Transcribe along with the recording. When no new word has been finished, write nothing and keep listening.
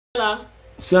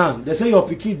See, they say your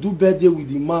pikin do birthday with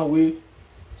the man where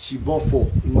she born for.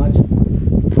 Imagine.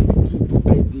 Pikin do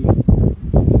birthday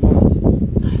with the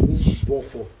man she born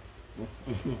for.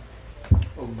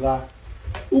 Oh God.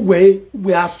 Ugwe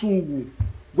asungu.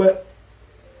 Well,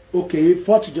 okay,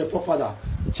 4 children, 4 father.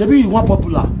 Shebi you want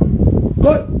popular.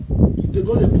 Go. They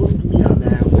go they post me and my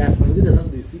wife. And then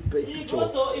they see picture. You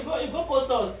go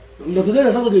post us. No,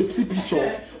 today they see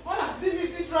picture.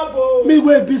 See trouble. Me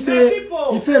will be say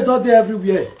the face not there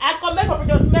everywhere. I come back for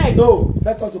Precious Meg. No,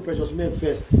 let's talk to Precious Meg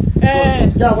first.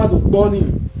 Yeah, I want to burn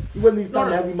him. Even if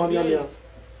time every mama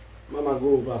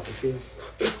go back, okay?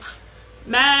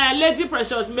 My lady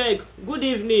Precious Meg, good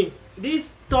evening. This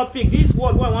topic, this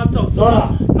word what I want to talk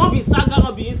to. Not be saga,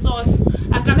 not be insult.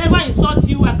 I can never insult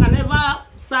you, I can never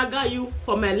saga you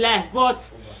for my life. But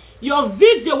your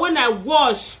video when I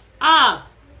watch,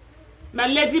 my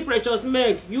lady Precious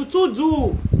Meg, you too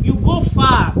do. You go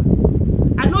far.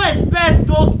 I don't expect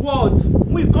those words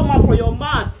when you come out from your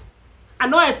mouth. I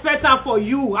don't expect them for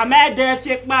you. I'm out there,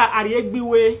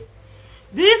 way.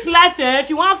 This life, if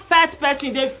you want fight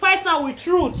person, they fight them with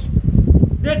truth.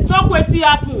 They talk what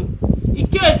happen. In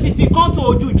case if you come to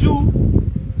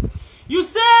Ojuju. You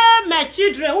say my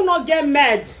children will not get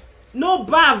mad. No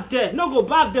bath there. No go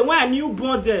bath there when I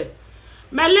newborn there.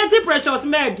 My lady Precious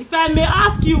Meg, if I may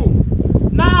ask you,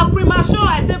 now premature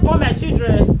I take born my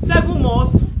children 7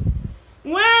 months.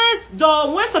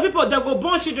 When some people they go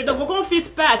born children, they go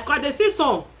fit pack because they see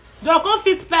some. They go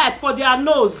fit pack for their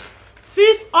nose,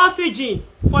 fit oxygen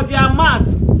for their mouth.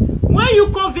 When you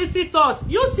come visit us,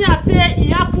 you see I say it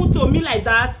happened to me like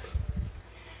that.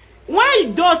 When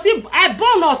you do see I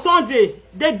born on Sunday,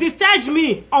 they discharge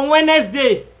me on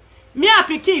Wednesday. Me a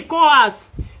pikin call us.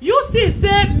 You see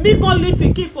say me go leave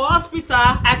pikin for hospital.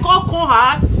 I call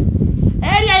us.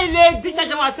 Area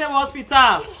discharge myself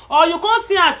hospital. Or you can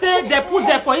see and say they put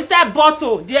them for inside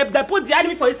bottle. They put the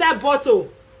enemy for inside bottle.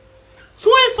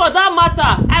 Twins for that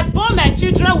matter. I born my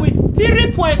children with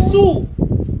 3.2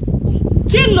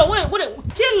 kilo.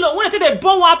 When they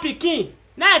born one pikin,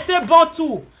 now I take born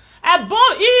 2. I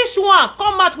born each one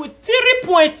come out with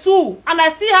 3.2, and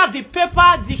I still have the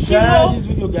paper, the kilo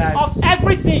of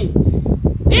everything.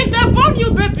 If they born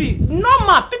you baby,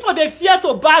 normal people they fear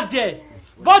to bath there.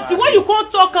 But the way you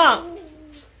can't talk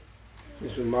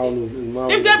if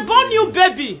they born you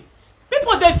baby,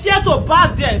 people they fear to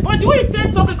bath there. But the way you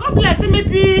take talk, it can't be like say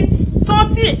maybe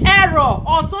something error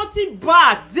or something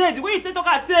bad there. The way you take talk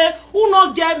and say who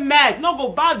not get mad, not go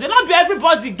bath there. Not be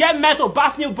everybody get mad to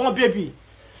bath newborn baby.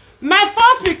 My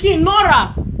first pikin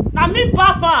Nora, na me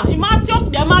bath her. I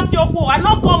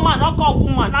not call man, not call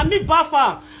woman. Na me bath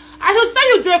her. I should say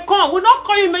you they come. We not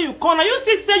call you when you come. Now you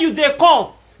still say you they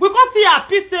come. We can see a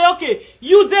piece say okay,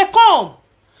 you they come.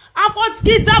 And for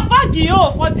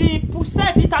Kidavagio, for the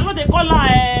Pusset, Italo they call her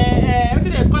what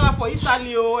they call her for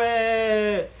Italy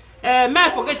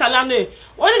man forget Italian name.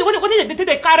 What did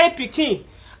they carry pikin?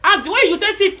 And the way you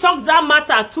don't see talk that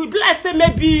matter to be like say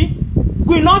maybe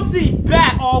we not see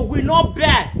bear or we not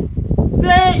bear.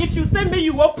 Say if you say me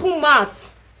you open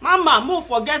mouth, mama move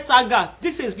forget saga.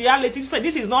 This is reality. You say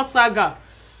this is not saga.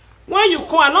 When you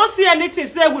come and not see anything,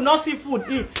 say we not see food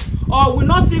eat, or we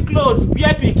not see clothes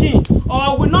bear pikin,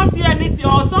 or we not see anything,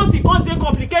 or something can't dey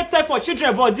complicated for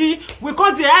children body. We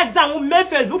can't dey hide down. We make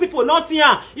Facebook people not see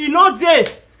her. E not there.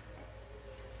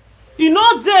 E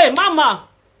not there, mama.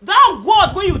 That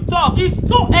word when you talk is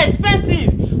too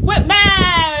expensive. Wait,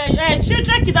 my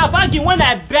children kidavagi when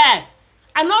I bear.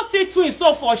 I not see twins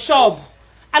so for shop.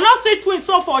 I not see twins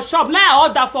so for shop. Now I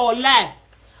order for online.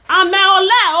 And my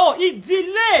online, it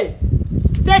delay.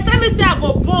 They tell me say I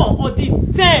go born on the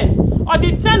 10th. On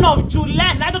the 10th of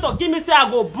July. Now don't give me say I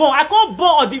go born. I can't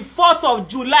born on the 4th of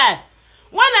July.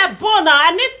 When I born now,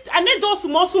 I need those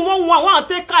small one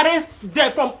take carry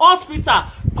them from hospital.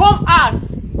 Come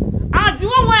ask. And the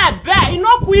one where I bear, it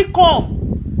not quick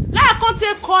come. Now I can't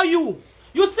take call you.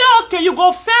 You say okay, you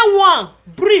go fair one,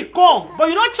 break come, but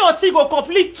you don't sure see go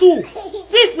complete 2.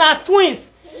 6 na twins.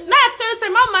 Now I tell you say,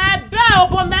 mama, I bear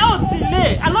but my own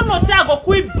delay. I don't know say I go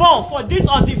quit born for this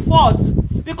on the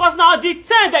 4th. Because now the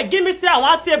 10th they give me say I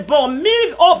want to born.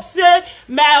 Me hope say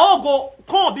my own go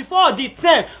come before the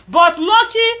 10th. But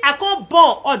lucky I can't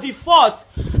born on the 4th.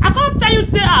 I can't tell you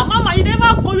say, mama, you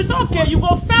never go. You say okay, you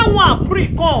go fair one,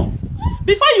 break come.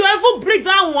 Before you ever break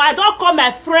down one, I don't call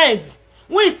my friend.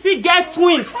 We still get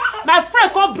twins. My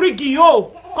friend can't bring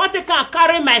you. Can't take and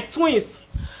carry my twins.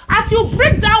 As you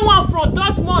break that one from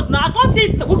Dortmund now, we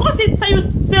can't tell you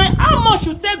say how much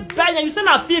you take buy and you send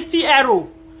a 50 euro.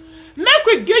 Make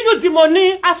we give you the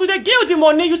money. As we they give you the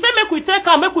money, you say make we take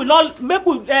and make we not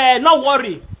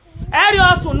worry.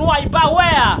 Areas who know about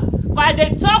where. But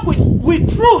they talk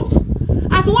with truth.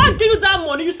 As one give you that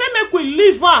money, you say make we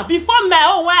leave one before my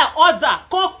own way order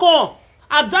come.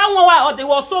 And that one way order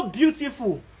was so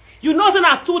beautiful. You know, so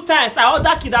now 2 times I order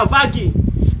kidavagi.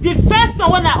 The first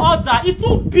one when I order, it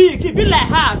too big, it be like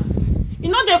house. You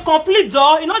know the complete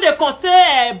door, you know they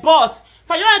contain boss.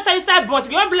 For you enter inside boss,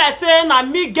 you be like saying na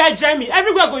me get Jamie.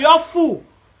 Everywhere go your full.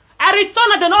 I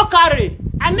return and they not carry.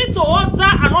 I need to order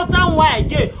another one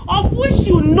again, of which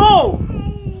you know.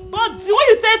 But when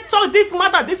you talk this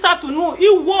matter this afternoon,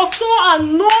 it was so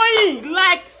annoying.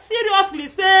 Like seriously,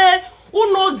 say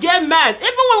who no get mad.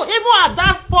 Even at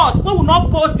that first, we will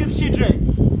not post these children.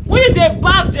 When they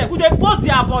bath them, we they post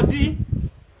their body.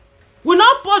 We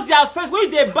not post their face.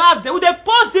 When they bath them, we they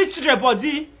post these children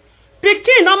body.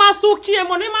 Pikin no masuki,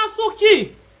 money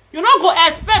masuki. You not go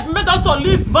expect me to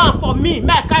leave van for me.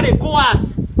 Me carry go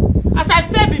ass. As I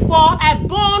said before, I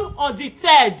born on the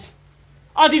 3rd,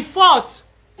 on the 4th.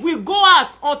 We go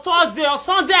ass on Thursday or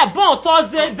Sunday. I born on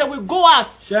Thursday. Then we go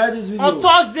ass. Share this video on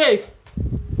Thursday.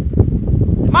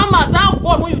 Mama, that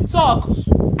word when you talk,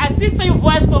 I see say you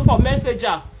voice note for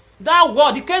messenger. That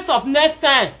word, the case of next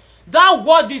time, that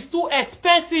word is too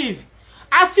expensive.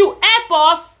 As you help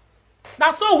us,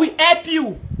 that's so we help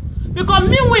you. Because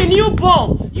me when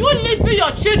newborn, you leave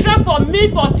your children for me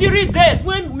for 3 days.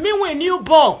 When me when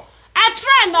newborn, I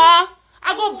try now.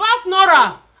 I go bath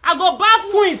Nora. I go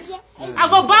bath twins. I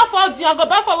go bath Audi. I go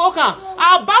bath for Wokan.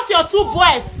 I'll bath your 2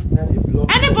 boys.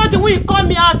 Anybody will call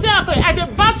me, I'll say, okay, I dey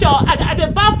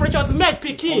bath precious milk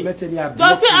pikin.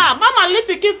 They'll say, Mama leave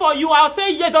pikin for you. I'll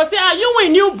say, yeah. They'll say, you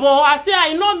when newborn. I say,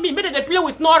 I know me. Maybe they play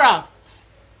with Nora.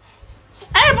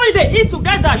 Everybody they eat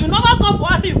together. You never come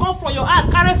for us. You come from your ass,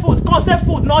 carry food, come say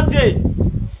food, not day.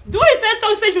 Do it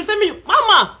tell say you say me,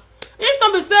 Mama. If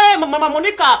somebody say, Mama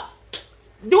Monica,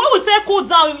 the way we take cool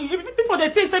down, people they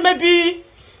think say maybe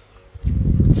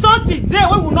something there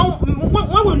when we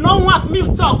don't want me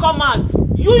to talk come out.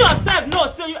 You yourself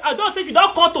know, say I don't say if you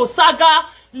don't come to saga,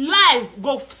 lies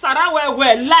go Sarah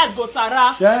where lies go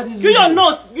Sarah. You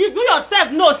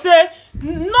yourself know, say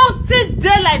nothing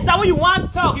there like that when you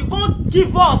want to talk. You can't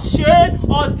give us shame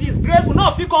or disgrace. We know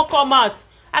if you can't come out.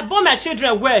 I born my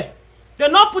children where they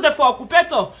not put them for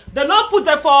occupator. They not put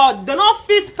them for. They not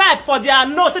feed pipe for their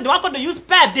nose. So they want to use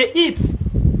pipe. They eat.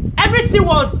 Everything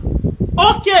was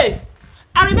okay.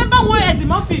 I remember when Eddie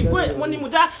Murphy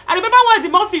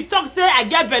talk say I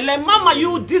get belly. Mama,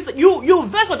 you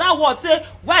vex for that word. Say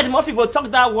why Eddie Murphy go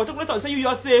talk that word? Talk say you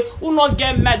just say who not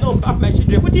get mad? Don't bath my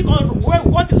children. What is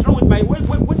wrong with my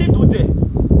what they do there?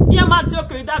 Yeah, man,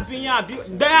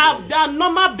 they are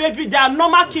normal baby. They are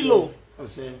normal kilo.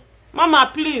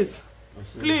 Mama, please.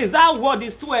 Please, that word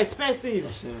is too expensive.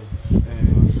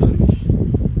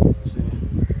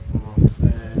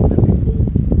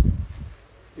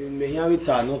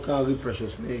 No can read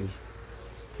precious Mary.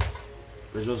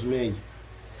 Precious Mary.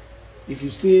 If you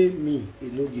say me, a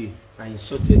no gay, I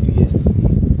insulted you yesterday.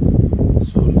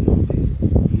 Sorry, no this.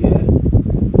 Yeah.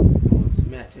 But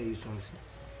may I tell you something?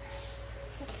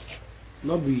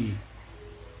 Not be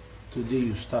today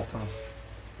you start off.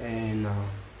 And not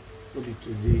be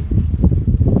today.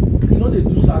 You know they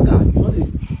do saga, you know they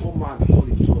come out, you know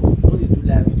they talk, you know they do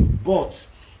live video. But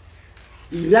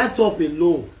he write up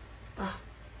alone.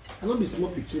 I don't be small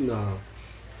picture now.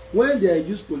 When they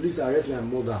use police arrest my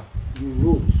mother, you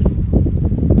wrote.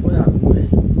 What are doing?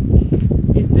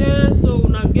 He says so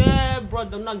una get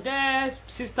brother, una get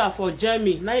sister for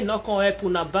Jamie. Now you not come help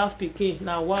una bath pikin.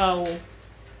 Now wow.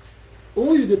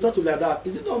 Who you they talk to like that?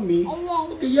 Is it not me?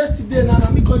 Okay, yesterday now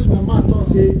me call my man thought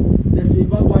say there's a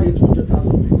bad boy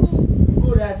 200,000.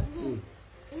 Go right.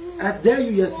 I dare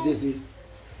you yesterday say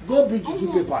go bring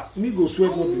the paper. Me go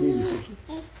sweat not be me the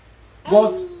photo.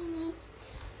 But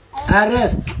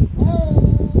arrest.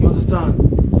 You understand?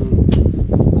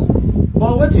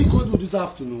 But what you go do this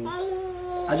afternoon?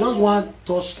 I just want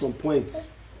to touch some points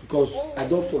because I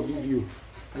don't forgive you.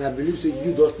 And I believe so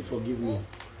you just to forgive me.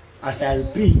 As I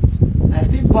repeat, I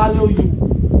still value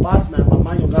you past my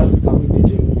mama younger sister with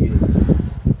teaching me here.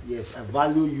 Yes, I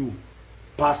value you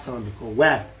past her because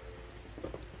where?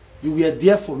 You were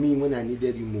there for me when I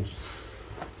needed you most.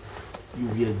 You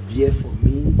were there for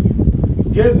me.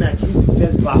 You gave my twins the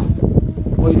first bath.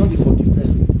 But you know the forgive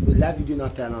person. The live video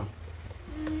not turn on.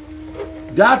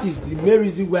 That is the main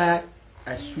reason why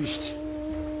I switched.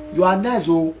 You are nice,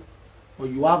 oh, but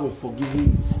you have a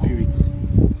forgiving spirit.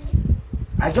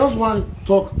 I just want to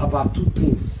talk about 2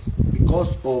 things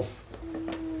because of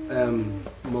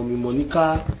Mommy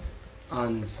Monica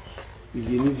and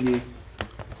Ivie.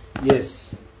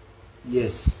 Yes.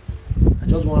 I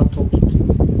just want to talk to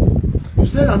you. You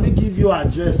said I may give you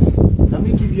address. Let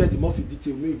me give you the more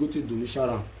detail. May you go to donation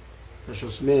round.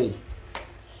 Precious Meg,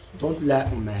 don't lie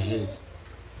on my head.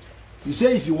 You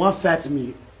say if you want fight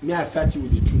me, may I fight you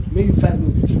with the truth? May you fight me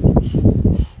with the truth too.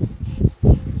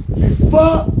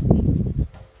 Before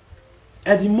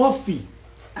Eddie Murphy,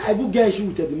 I will get issue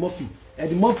with Eddie Murphy.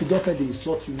 Eddie Murphy don't fight, they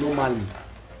insult you normally.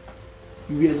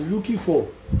 You were looking for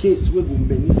case where go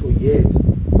many for your head.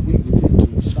 We go take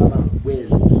to Sharon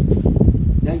well.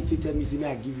 Now you tell me, say,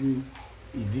 may I give you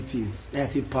the details. Now I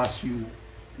take pass you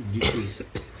the details.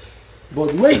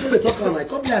 But when you talk about my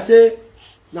company, I say,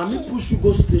 now me push you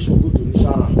go station, go to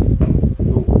Nishara.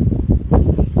 No.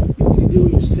 Even the day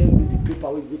when you send me the paper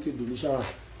when you go to Nishara,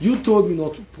 you told me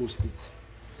not to post it.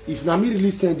 If na me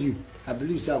really send you, I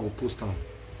believe you say I will post them.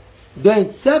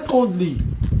 Then secondly,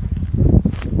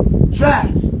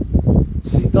 try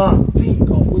sit down, think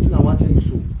of what I want to tell you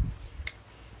so.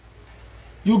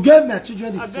 You gave my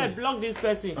children the I bet block this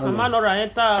person. Mama Nora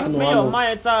enter, may your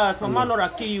man enter, Mama Nora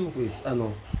kill you. Wait, I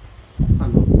know.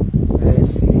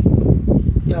 Siri.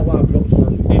 Yeah, why block you?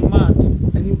 Hey, mad.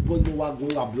 Anybody who going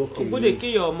to block you? Go dey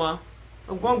kill your man.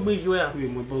 I'm going to be where? We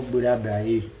mo bo gbera ba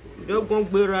ye. Don't go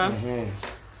gbera.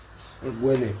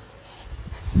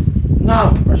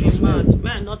 Now, precious man.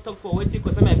 Man, not talk for waiting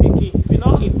because I'm a pikin. If you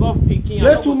not involve pikin,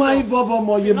 let to my involve on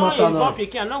my matter now.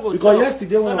 Because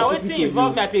yesterday when I was talking to you,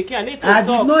 involve my pikin, I need to talk. I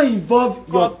did not involve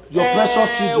your precious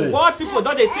children. What people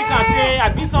don't they think and say I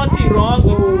did something wrong?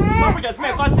 Some people just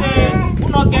make us say who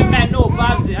not get men no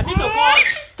bad. I need to go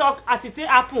talk as it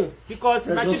happen because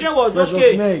my children was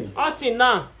okay. Until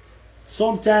now.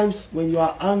 Sometimes when you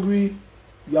are angry,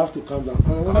 you have to calm down.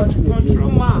 And another thing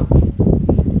again, man.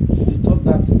 They talk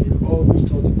that thing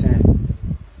almost all the time.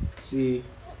 See,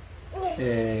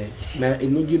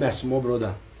 Enogi my small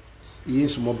brother. He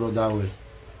is small brother way.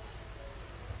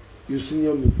 You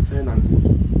senior me, friend and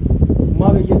good.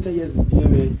 Mama, 10 years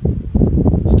me.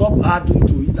 Stop adding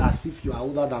to it as if you are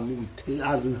older than me with 10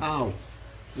 as in how.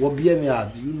 What be me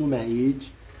at? Do you know my age?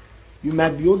 You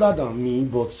might be older than me,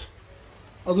 but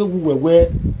okay, we were where.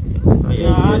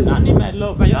 Yeah, I need my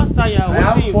love. I just start here. I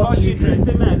have 4 children.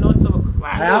 Say, man, not talk.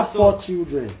 I have 4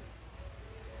 children.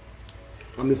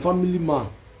 I'm a family man.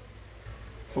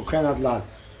 For crying out loud.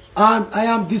 And I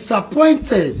am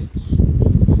disappointed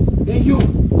in you.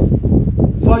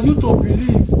 For you to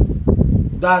believe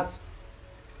that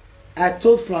I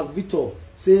told Frank Victor,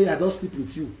 say I don't sleep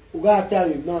with you. We gotta tell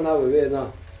him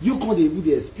now. You can't even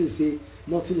explain, say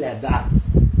nothing like that.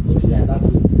 Nothing like that.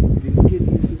 They give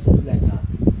me something like that.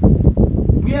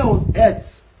 Where on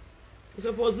earth? You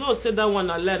suppose not say that one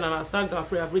and learn and I start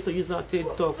afraid to use that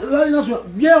talk.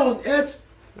 Where on earth?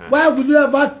 Why would you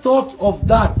ever thought of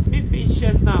that?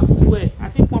 Swear. I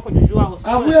think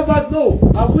have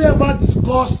we ever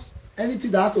discussed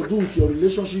anything that has to do with your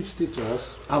relationship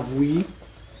status? Have we?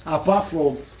 Apart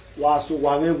from so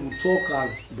when we talk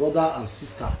as brother and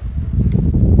sister.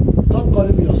 Stop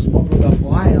calling me your small brother,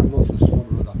 for I am not your small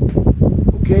brother.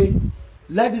 Okay?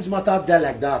 Let this matter die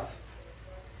like that.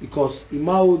 Because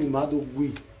Imao Nimado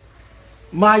Gui.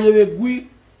 Mayewe Gui,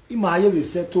 Imayewe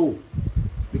settle.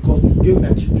 Because you gave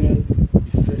my children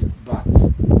the first bath.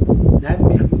 That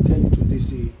make me tell you today,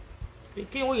 say.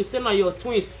 Pikin, when you say now your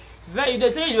twins,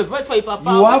 they say your voice for your papa.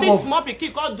 What this small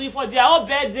pikin can't do it for their whole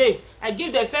birthday. I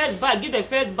give the first bath,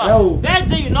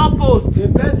 birthday you not post. The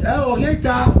birthday,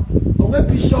 Owe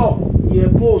Bishop, you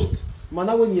post. Man,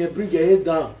 when you bring your head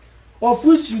down. Of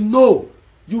which you know,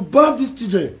 you birth these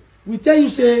children. We tell you,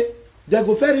 say, they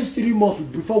go finish 3 months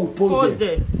before we post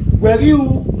them. Where you,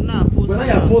 when I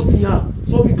am posting here.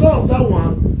 So because of that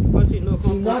one,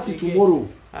 till not tomorrow.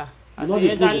 You know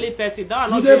they post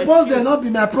them. You they post them, not be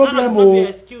my problem.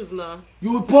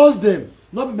 You will post them,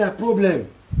 not be my problem.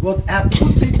 But I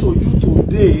put it to you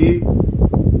today,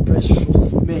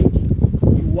 precious Meg.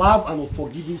 You have an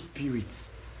unforgiving spirit.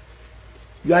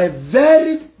 You are a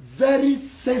very, very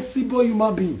sensible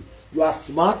human being. You are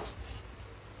smart.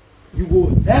 You go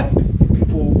help the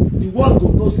people. The world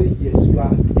will not say yes. You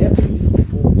are helping these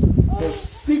people. But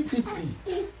secretly,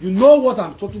 you know what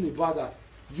I'm talking about. That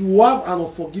you have an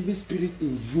unforgiving spirit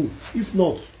in you. If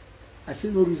not, I see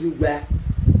no reason why.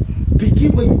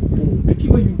 Begin when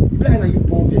you plan and you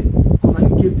born them, because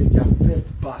you gave them their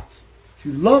first bath. If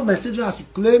you love my children as you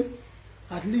claim,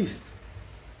 at least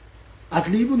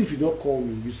even if you don't call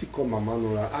me, you still call Mama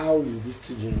Nora. How is this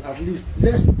children? At least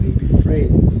let's still be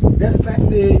friends. Let's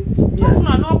say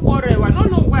no quarrel. I don't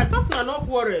know why. No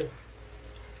quarrel.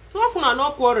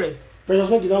 No quarrel.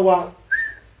 Precious, you know what?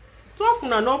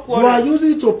 No quarrel. You are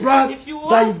using it to brag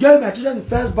that you gave my children the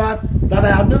first bath, that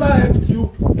I have never helped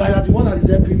you, that you are the one that is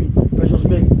helping me. Precious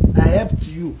Meg, I helped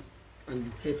you and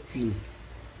you helped me.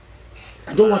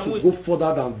 I don't want to go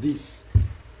further than this.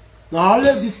 Now all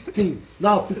of this thing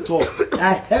now to talk.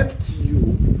 I helped you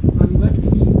and you helped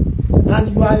me.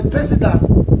 And you are a person that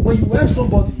when you help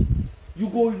somebody, you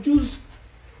go use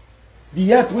the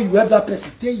help when you help that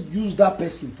person. They use that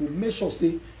person to make sure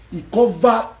say he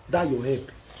cover that your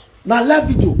help. Now live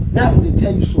video, now they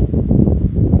tell you so.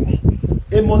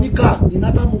 A Monica in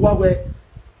that time where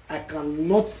I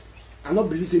not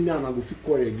believe say me and I go fit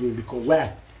quarrel again because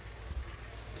why?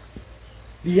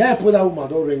 The help that woman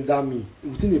don't render me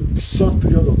within a short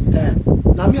period of time.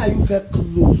 Now me and you felt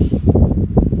close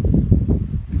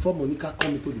before Monica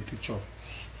come into the picture.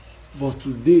 But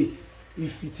today,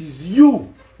 if it is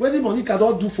you, what did Monica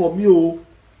don't do for me, oh,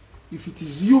 if it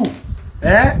is you,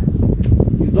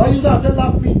 you don't use that to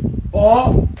laugh me,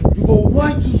 or you go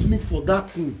why use me for that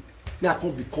thing. Now I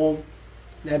can't become,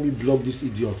 let me block this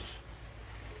idiot.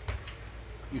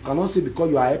 You cannot say because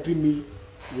you are helping me,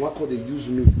 you want to use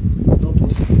me. It's not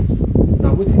possible.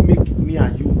 Now what will make me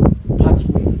and you part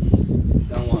ways?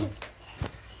 That one.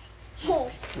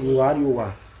 You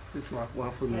are. This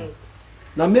one for me.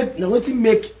 Now what will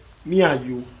make me and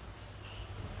you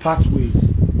part ways?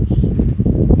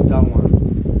 That one.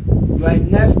 You are a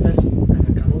nice person and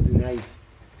I cannot deny it.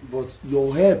 But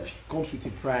your help comes with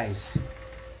a price.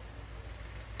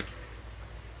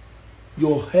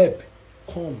 Your help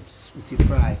comes with a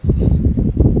price.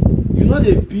 You know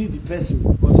they be the person,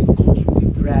 but it comes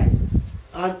with a price.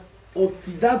 And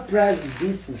until that price is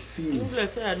being fulfilled. I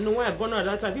said I know when I born at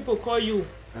that time, people call you.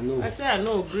 I know. I said I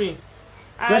know agree.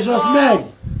 Precious Meg.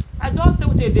 I don't stay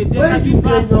with the when you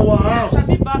were in our house. I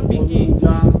be bath picking.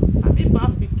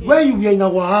 When you were in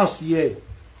our house here,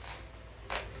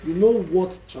 you know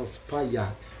what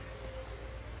transpired.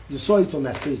 You saw it on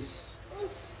my face.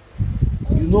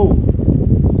 You know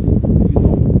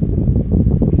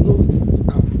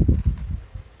what happened.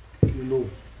 You know.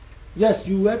 Yes,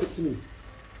 you helped me.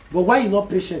 But why you not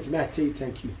patient? May I tell you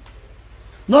thank you.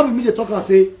 Not be me they talk and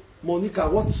say, Monica,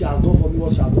 what she has done for me,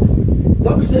 what she has done for me.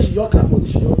 Not be say she your cat money,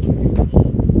 she your give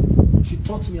you. She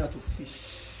taught me how to fish.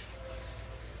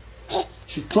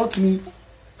 She taught me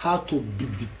how to be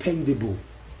dependable.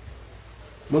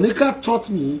 Monica taught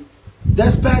me,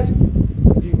 despite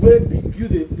the way you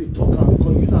they talk about,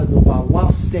 because you know number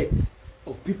one set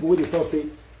of people where they talk say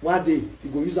one day you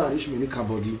go use and reach Monica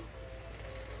body.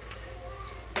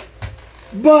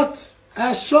 But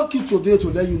I shock you today to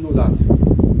let you know that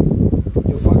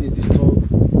your fan they disturb.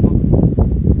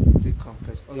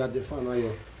 Oh yeah, the fan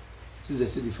your since they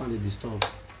say the fan they disturb.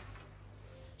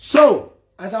 So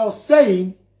as I was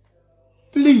saying,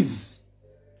 please,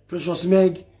 Precious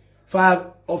Meg, if I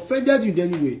have offended you in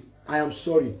any way, I am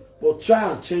sorry. But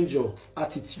try and change your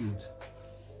attitude.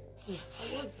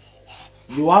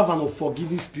 You have an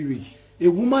unforgiving spirit. A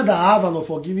woman that have an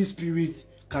unforgiving spirit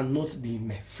cannot be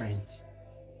my friend.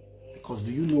 Because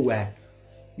do you know why?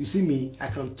 You see me, I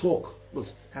can talk,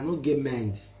 but I cannot get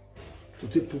mind to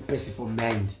take put person for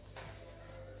mind.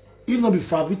 If not be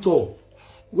Fravito,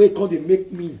 where they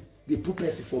make me, they put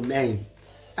person for mind.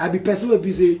 I be person will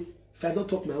be say, if I don't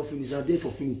talk my own finish, I'm there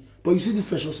for finish. But you see this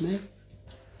Precious man?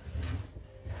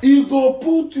 He go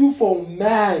put you for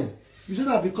man. You say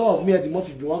that because of me at the month,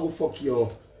 if you want to go fuck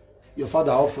your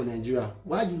father out for Nigeria.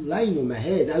 Why are you lying on my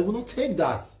head? I will not take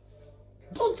that.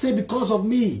 Don't say because of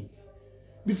me.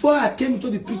 Before I came into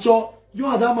the picture, you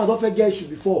and that man don't forget issue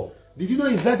before. Did you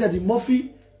not invite Eddie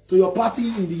Murphy to your party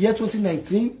in the year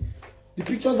 2019? The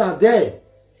pictures are there.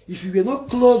 If you were not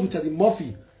close with Eddie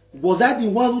Murphy, was I the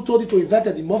one who told you to invite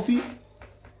Eddie Murphy?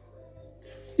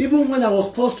 Even when I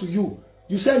was close to you,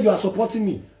 you said you are supporting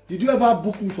me. Did you ever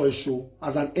book me for a show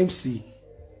as an MC?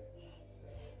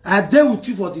 I there with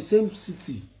you for the same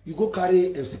city. You go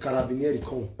carry MC Carabinieri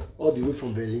come all the way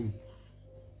from Berlin.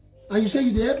 And you say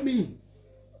you help me.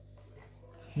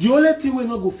 The only thing will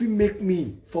not go fit make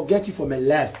me forget you for my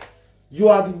life. You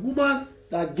are the woman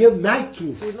that gave my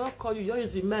twins. We not call you. You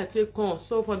is the man take on.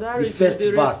 So for that reason,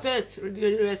 the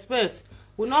respect.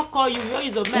 We not call you. You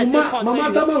is a man take on.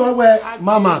 Mama, tell me where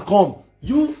Mama come.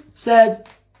 You said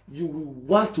you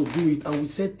want to do it, and we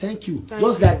said thank you.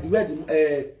 Just like the way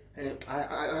the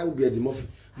I will be at the Murphy.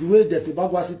 The way there's the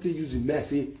Bagua City use the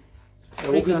message.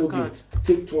 Okay,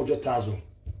 take 200,000.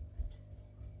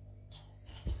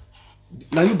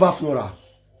 Now you bath Nora.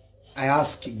 I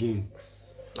ask again.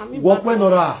 What when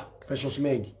Nora, Precious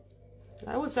Meg?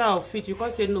 I would say I'll fit. You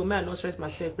can't say no, man, I don't stress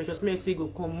myself. Precious Meg say go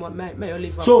come, may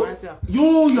only so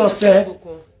you yourself,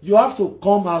 you have to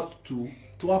come out to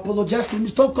to apologize to me.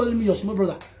 Stop calling me your small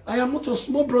brother. I am not your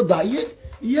small brother.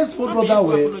 Yes, small brother.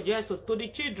 Well, apologize to the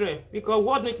children because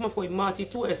what make more for him mouth is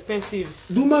too expensive.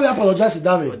 Do me apologize to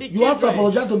that. You have to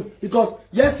apologize to me because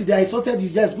yesterday I insulted you.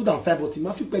 Yes, good and fine, but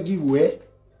if you pay give way.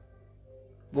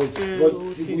 But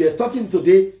we are talking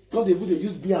today. Because they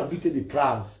use me and beat the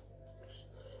prize.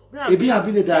 I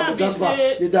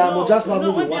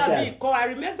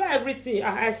remember everything.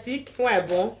 I sick when I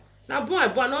born. Now born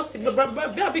I not sick.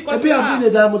 Because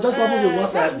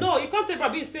no, you can't tell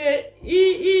me say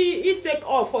he take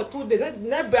off for 2 days.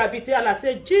 Never I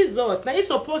say Jesus. Now he's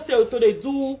supposed to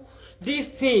do this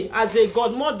thing as a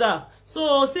godmother.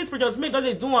 So since just make that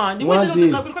they do one.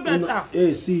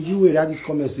 Hey, see you will read this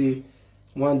comment say.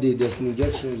 One day there's an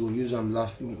injection will use them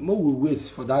laughing. More will wait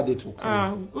for that day to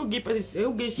come. Maybe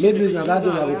that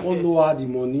day I will know how the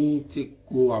money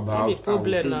go about. I will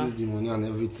use the money and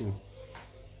everything.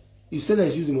 If say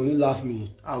let's use the money, laugh me.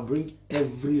 I'll bring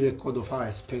every record of how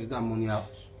I spent that money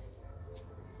out.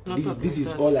 This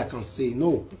is all I can say.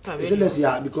 No. Let's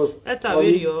say because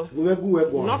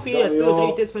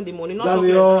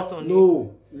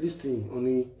no, listen,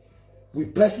 only we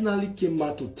personally came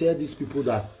out to tell these people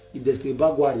that the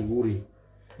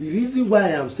reason why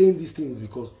I am saying these things is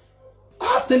because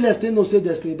I still no say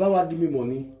the Bagua give me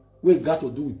money we got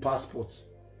to do with passports.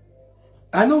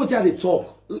 I know what they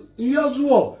talk. Years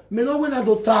war, me know when I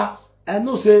daughter, I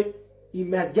know say he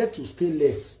might get to stay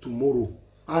less tomorrow.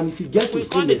 And if he get to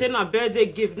stay less, they a birthday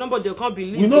gift. Nobody can't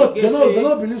believe. You know, they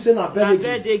don't believe saying a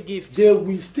birthday gift. They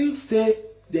will still say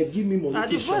they give me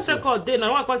money. That's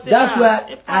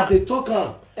why at the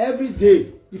talker every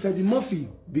day. If I the Murphy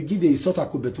begin the insult I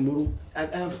could be tomorrow,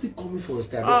 and I am still coming for a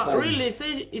step. Really?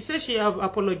 He said she have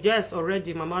apologized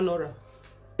already, Mama Nora.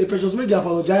 A precious make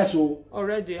apologize so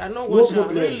already. I know no what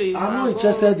problem. Really, I'm not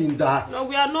interested in that. No,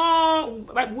 we are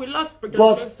not. We lost Precious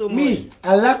but so much. Me,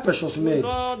 I like Precious Meg.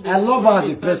 I love her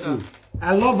as a person.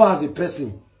 I love her as a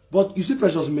person. But you see,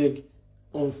 Precious Meg,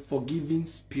 unforgiving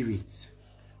spirit,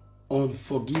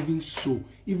 unforgiving soul.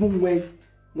 Even when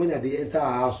they enter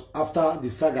our house after the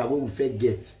saga when we first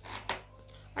get.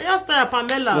 I just tell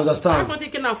Pamela. You understand? I'm not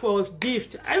taking her for a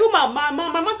gift. Even my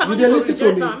master you don't need to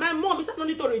reject me. her. My mom is not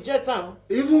need to reject her.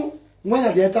 Even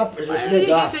when they enter Precious Meg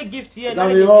house, a gift here. That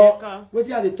we all wait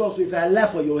till they talk. So if I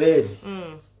laugh for your head,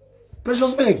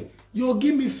 Precious Meg, you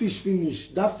give me fish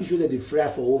finish. That fish that they fry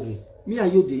for oven. Me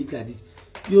and you they eat like this.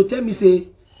 You tell me say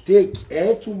take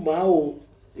tomorrow.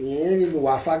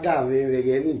 Wasaga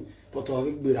but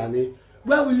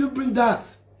where will you bring that?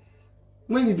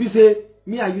 When it be say,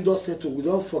 me and you just settle, we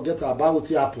don't forget about what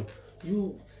happened.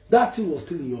 That thing was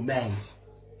still in your mind.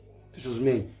 This was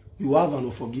me. You have an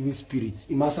unforgiving spirit.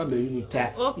 It must have been you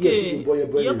tie. Okay.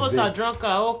 Your boss are drunk.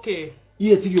 Okay.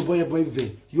 You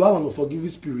have an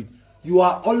unforgiving spirit. You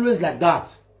are always like that.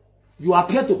 You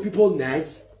appear to people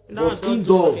nice. But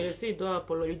indoors. You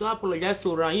don't apologize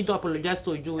to Ran. You don't apologize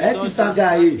to you. I know.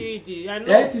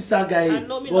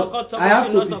 I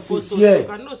have to be sincere.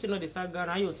 I know you know the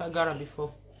Sagara. You Sagara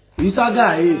before. You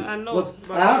Sagara. I know.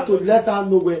 But I have to let her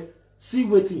know where. See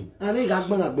waiting. And they got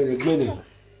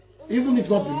even if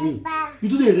not be me, you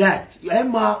do the right.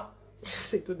 Emma.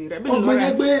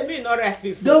 Me not right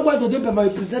before. Don't want to be my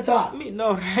presenter. Me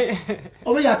not right.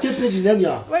 Oh, you are keeping in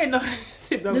there. Why not?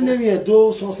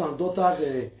 Sons and daughters.